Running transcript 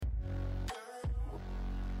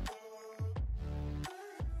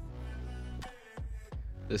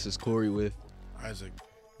This is Corey with, Isaac.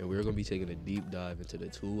 and we're going to be taking a deep dive into the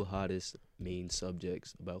two hottest main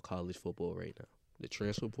subjects about college football right now, the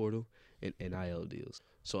transfer portal and NIL deals.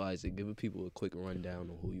 So, Isaac, give the people a quick rundown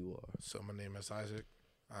on who you are. So my name is Isaac.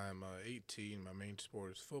 I'm 18. My main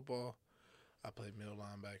sport is football. I play middle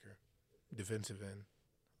linebacker, defensive end.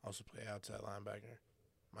 Also play outside linebacker.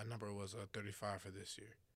 My number was 35 for this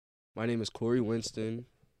year. My name is Corey Winston.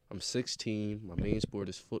 I'm 16. My main sport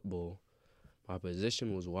is football. My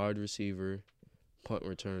position was wide receiver, punt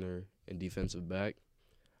returner, and defensive back.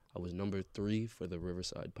 I was number 3 for the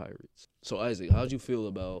Riverside Pirates. So, Isaac, how'd you feel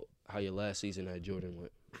about how your last season at Jordan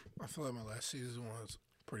went? I feel like my last season was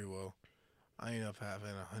pretty well. I ended up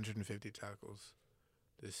having 150 tackles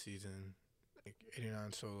this season, like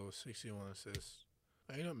 89 solos, 61 assists.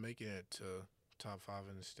 I ended up making it to top 5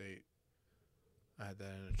 in the state. I had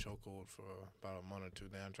that in a chokehold for about a month or two.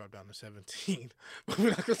 Then I dropped down to 17.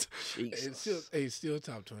 It's still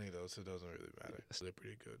top 20 though, so it doesn't really matter. They're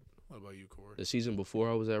pretty good. What about you, Corey? The season before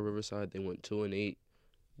I was at Riverside, they went 2-8.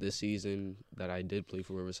 This season that I did play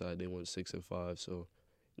for Riverside, they went 6-5. So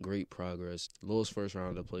great progress. Lowest first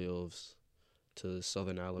round of playoffs to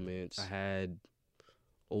Southern Alamance. I had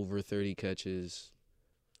over 30 catches,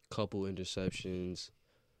 couple interceptions,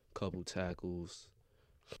 couple tackles,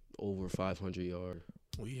 over 500 yards.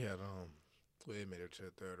 We had made it to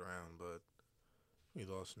the third round, but we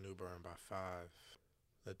lost New Bern by 5.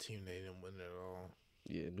 The team, they didn't win it at all.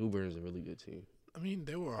 Yeah, New Bern's a really good team. I mean,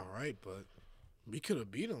 they were all right, but we could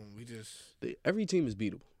have beat them. Every team is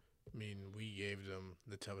beatable. I mean, we gave them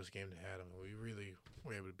the toughest game they had. We really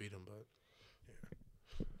were able to beat them, but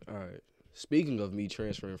yeah. All right. Speaking of me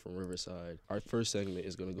transferring from Riverside, our first segment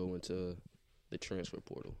is going to go into the transfer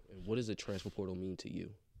portal. And what does the transfer portal mean to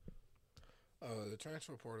you? The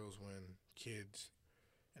transfer portal is when kids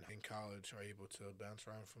in college are able to bounce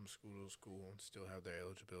around from school to school and still have their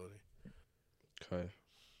eligibility. Okay.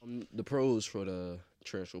 The pros for the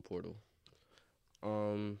transfer portal.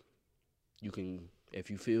 You can,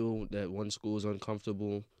 if you feel that one school is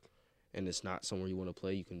uncomfortable and it's not somewhere you want to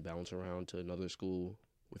play, you can bounce around to another school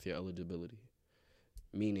with your eligibility.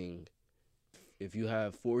 Meaning, if you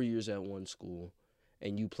have 4 years at one school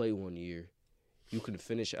and you play 1 year, you can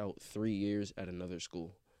finish out 3 years at another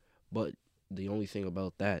school. But the only thing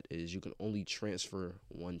about that is you can only transfer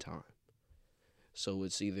one time. So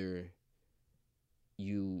it's either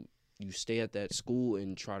you stay at that school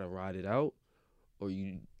and try to ride it out, or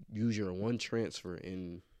you use your one transfer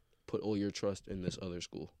and put all your trust in this other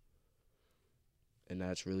school. And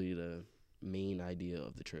that's really the main idea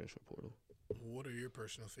of the transfer portal. What are your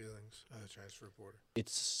personal feelings on the transfer portal?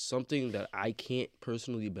 It's something that I can't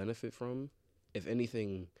personally benefit from. If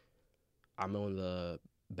anything, I'm on the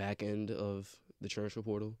back end of the transfer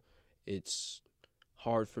portal. It's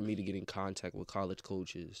hard for me to get in contact with college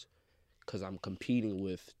coaches because I'm competing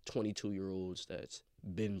with 22-year-olds that's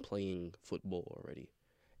been playing football already.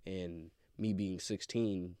 And me being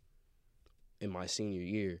 16 in my senior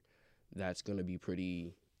year, that's going to be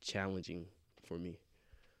pretty challenging for me.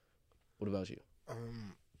 What about you?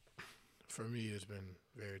 For me, it's been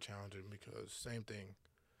very challenging because same thing.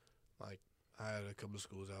 Like, I had a couple of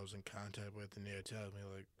schools I was in contact with, and they're telling me,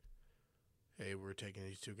 like, hey, we're taking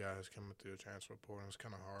these 2 guys coming through the transfer portal. It's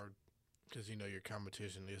kind of hard because, your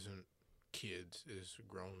competition isn't kids, it's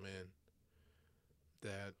grown men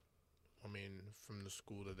that, from the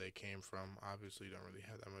school that they came from, obviously don't really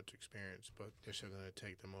have that much experience, but they're still going to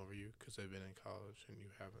take them over you because they've been in college and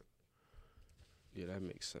you haven't. Yeah, that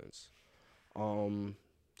makes sense.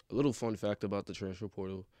 A little fun fact about the transfer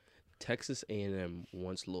portal. Texas A&M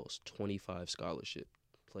once lost 25 scholarship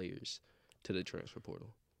players to the transfer portal,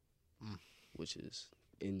 which is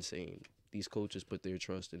insane. These coaches put their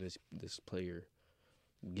trust in this player,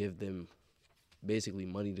 give them basically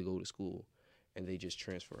money to go to school, and they just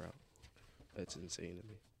transfer out. That's insane to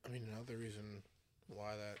me. Another reason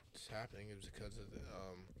why that's happening is because of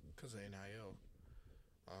NIL.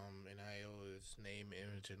 NIL is name,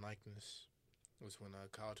 image, and likeness. It's when a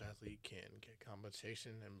college athlete can get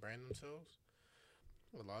compensation and brand themselves.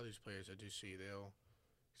 A lot of these players that you see,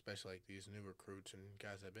 especially like these new recruits and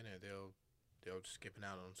guys that have been here, they'll skipping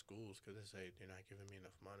out on schools because they say they're not giving me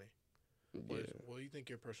enough money. Yeah. What do you think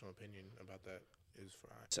your personal opinion about that is for?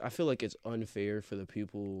 I feel like it's unfair for the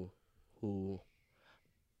people who,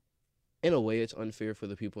 in a way, it's unfair for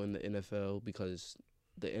the people in the NFL because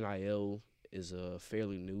the NIL is a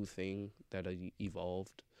fairly new thing that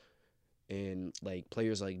evolved. And, like,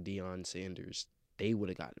 players like Deion Sanders, they would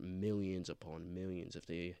have got millions upon millions if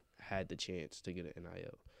they had the chance to get an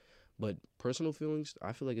NIL. But personal feelings,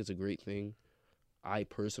 I feel like it's a great thing. I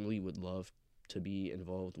personally would love to be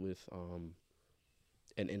involved with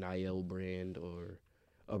an NIL brand or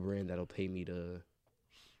a brand that'll pay me to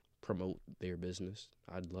promote their business,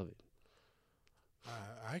 I'd love it.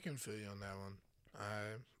 I can feel you on that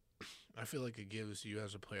one. I feel like it gives you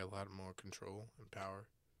as a player a lot more control and power,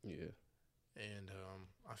 Yeah, and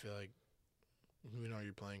I feel like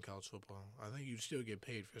you're playing college football, I think you still get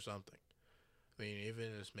paid for something. I mean, even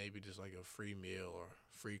if it's maybe just like a free meal or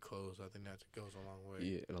free clothes, I think that goes a long way.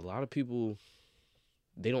 yeah, and a lot of people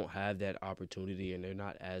they don't have that opportunity, and they're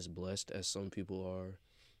not as blessed as some people are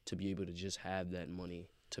to be able to just have that money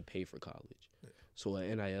to pay for college. So at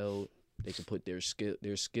NIL, they can put their skill.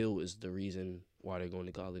 Their skill is the reason why they're going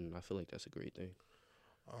to college, and I feel like that's a great thing.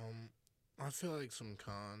 I feel like some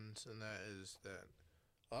cons in that is that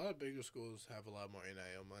a lot of bigger schools have a lot more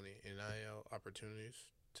NIL money, NIL opportunities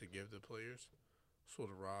to give the players. Sort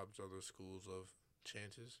of robs other schools of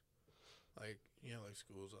chances. Like, like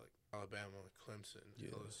schools like Alabama, Clemson,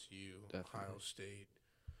 Yeah, LSU, Ohio definitely. State.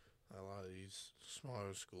 A lot of these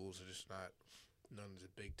smaller schools are just not none of the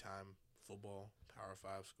big time football Power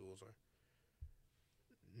Five schools are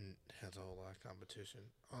has a whole lot of competition.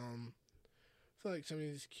 I feel like some of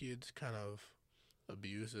these kids kind of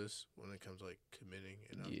abuse us when it comes to, like, committing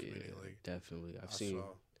and not committing. Yeah, Like, definitely. I've I seen.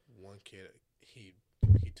 saw one kid, he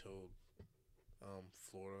told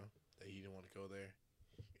Florida that he didn't want to go there,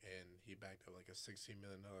 and he backed up like a $16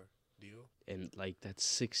 million deal. And like that's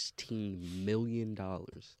 $16 million.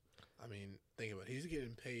 I mean, think about it. He's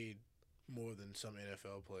getting paid more than some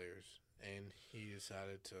NFL players, and he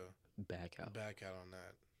decided to Back out back out on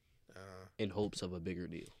that. in hopes of a bigger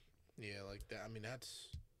deal. Yeah, like that. I mean, that's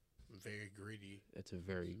very greedy. That's a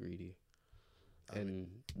very greedy. I mean,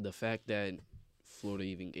 And the fact that Florida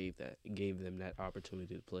even gave them that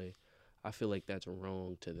opportunity to play, I feel like that's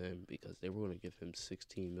wrong to them because they were going to give him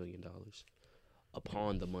 $16 million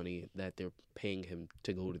upon the money that they're paying him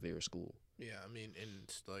to go to their school. yeah, I mean, and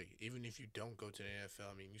it's like even if you don't go to the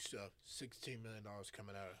NFL, I mean, you still have $16 million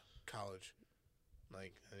coming out of college.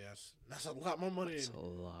 Like, and that's a lot more money It's than a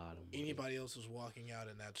lot of money. anybody else is walking out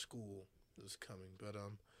in that school is coming. But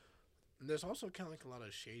there's also kind of like a lot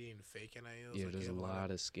of shady and fake NILs. Yeah, Like, there's you a have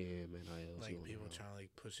lot of scam NILs like going people around. trying to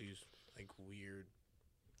like push these like weird,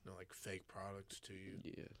 like fake products to you.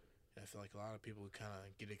 Yeah. And I feel like a lot of people kind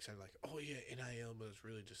of get excited, like, oh yeah, NIL, but it's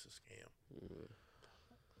really just a scam.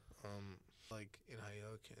 Mm. Like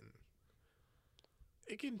NIL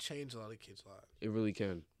can change a lot of kids' lives. It really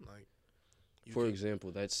can. Like, For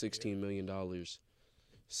example, that $16 million.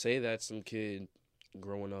 Say that some kid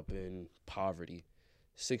growing up in poverty,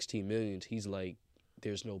 16 million. He's like,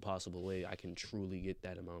 there's no possible way I can truly get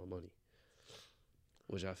that amount of money.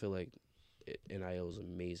 Which I feel like NIL is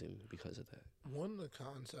amazing because of that. one of the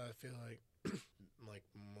cons that I feel like like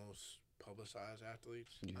most publicized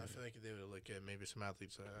athletes, Yeah. I feel like if they would look at maybe some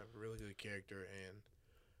athletes that have really good character and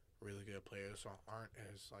really good players aren't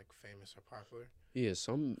as like famous or popular. Yeah,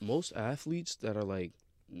 most athletes that are like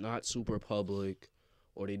not super public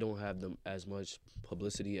or they don't have them as much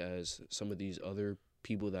publicity as some of these other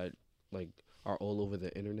people that like are all over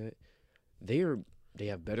the internet. They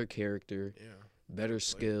have better character, Yeah, better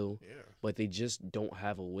skill, yeah, but they just don't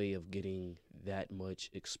have a way of getting that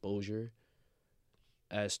much exposure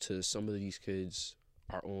as to some of these kids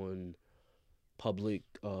are on public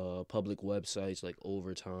websites like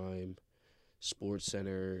Overtime, Sports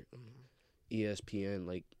Center, mm-hmm. ESPN,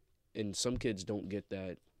 like, and some kids don't get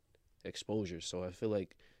that exposure. So I feel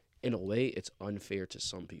like in a way it's unfair to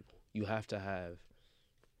some people. You have to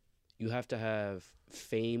have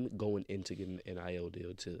fame going into getting an NIL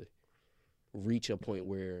deal to reach a point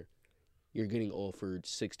where you're getting offered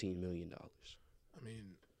 $16 million. I mean,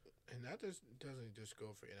 and that just doesn't just go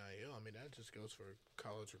for NIL. I mean, that just goes for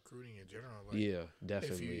college recruiting in general. Like, Yeah,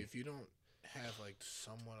 definitely. if you don't have like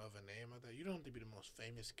somewhat of a name like that, you don't have to be the most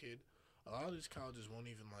famous kid. A lot of these colleges won't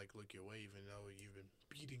even like look your way, even though you've been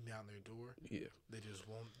beating down their door. Yeah. They just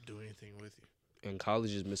won't do anything with you. And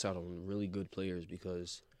colleges miss out on really good players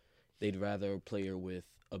because they'd rather a player with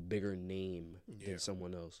a bigger name Yeah. than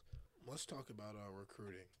someone else. Let's talk about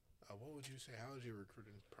recruiting. What would you say? How has your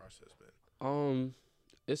recruiting process been?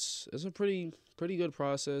 It's a pretty good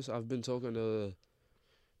process. I've been talking to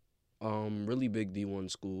really big D1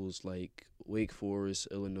 schools like Wake Forest,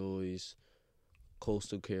 Illinois,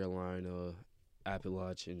 Coastal Carolina,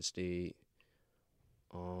 Appalachian State,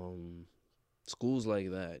 schools like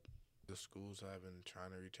that. The schools I've been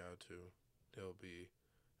trying to reach out to,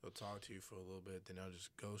 they'll talk to you for a little bit, then they'll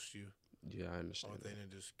just ghost you, Yeah, I or understand then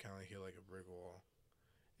that. it just kind of hit like a brick wall.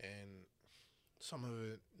 And some of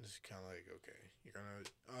it is kind of like, okay, you're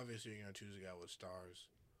gonna choose a guy with stars,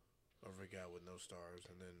 over a guy with no stars,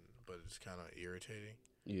 but it's kind of irritating.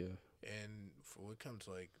 Yeah. And for what comes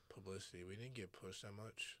to, like, publicity, we didn't get pushed that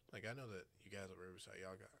much. Like, I know that you guys at Riverside,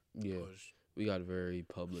 y'all got Yeah. pushed. We got very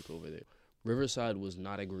public over there. Riverside was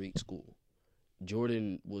not a great school.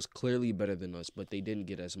 Jordan was clearly better than us, but they didn't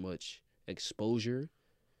get as much exposure.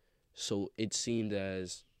 So it seemed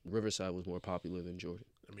as Riverside was more popular than Jordan.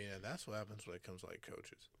 I mean, and that's what happens when it comes to, like,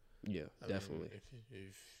 coaches. Yeah, definitely.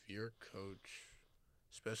 If your coach,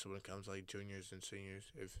 especially when it comes to, like, juniors and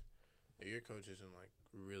seniors, if your coach isn't, like,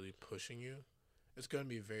 really pushing you, it's going to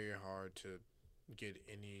be very hard to get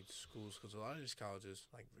any schools, because a lot of these colleges,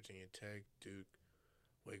 like Virginia Tech, Duke,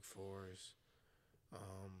 Wake Forest,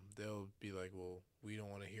 they'll be like, well, we don't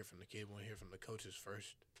want to hear from the kid. We want to hear from the coaches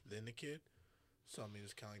first, then the kid. So, I mean,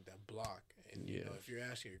 it's kind of like that block. And, you know, if you're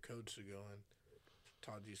asking your coach to go and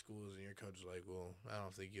talk to these schools and your coach is like, well, I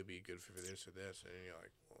don't think you'll be a good fit for this or this, and you're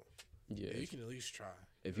like, well, yeah, you can at least try.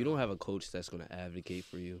 If you don't have a coach that's going to advocate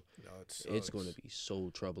for you, no, it's going to be so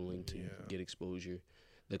troubling to get exposure.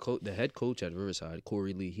 The head coach at Riverside,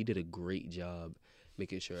 Corey Lee, he did a great job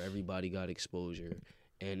making sure everybody got exposure.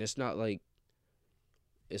 And it's not like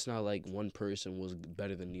one person was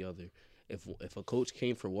better than the other. If a coach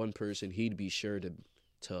came for one person, he'd be sure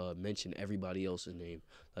to mention everybody else's name.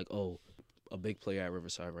 Like, oh, a big player at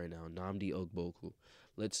Riverside right now, Nnamdi Ogboku.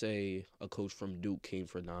 Let's say a coach from Duke came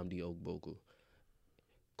for Nnamdi Ogboku.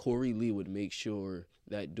 Corey Lee would make sure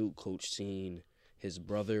that Duke coach seen his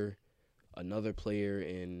brother, another player,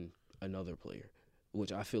 and another player,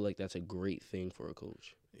 which I feel like that's a great thing for a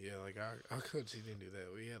coach. Yeah, like our coach, he didn't do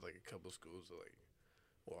that. We had like a couple schools that, like,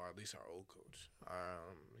 well, or at least our old coach.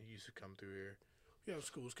 He used to come through here. We have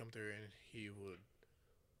schools come through and he would,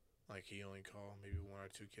 like, he only call maybe one or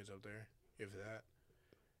two kids up there, if that.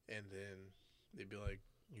 And then they'd be like,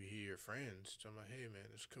 you hear your friends. So I'm like, hey man,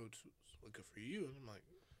 this coach was looking for you. And I'm like,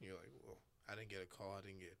 you're like, well, I didn't get a call, I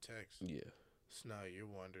didn't get a text. Yeah. So now you're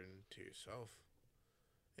wondering to yourself.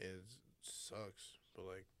 It sucks. But,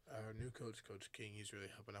 like, our new coach, Coach King, he's really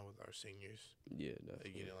helping out with our seniors. Yeah, definitely.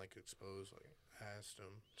 Like, getting, like, exposed. Like, I asked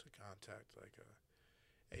him to contact, like,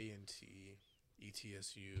 A&T,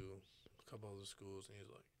 ETSU, a couple other schools. And he's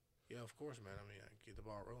like, yeah, of course, man. I mean, I get the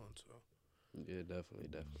ball rolling, so. Yeah,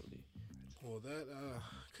 definitely. Well, that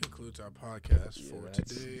concludes our podcast for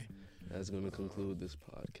today. That's going to conclude this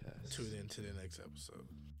podcast. Tune in to the next episode.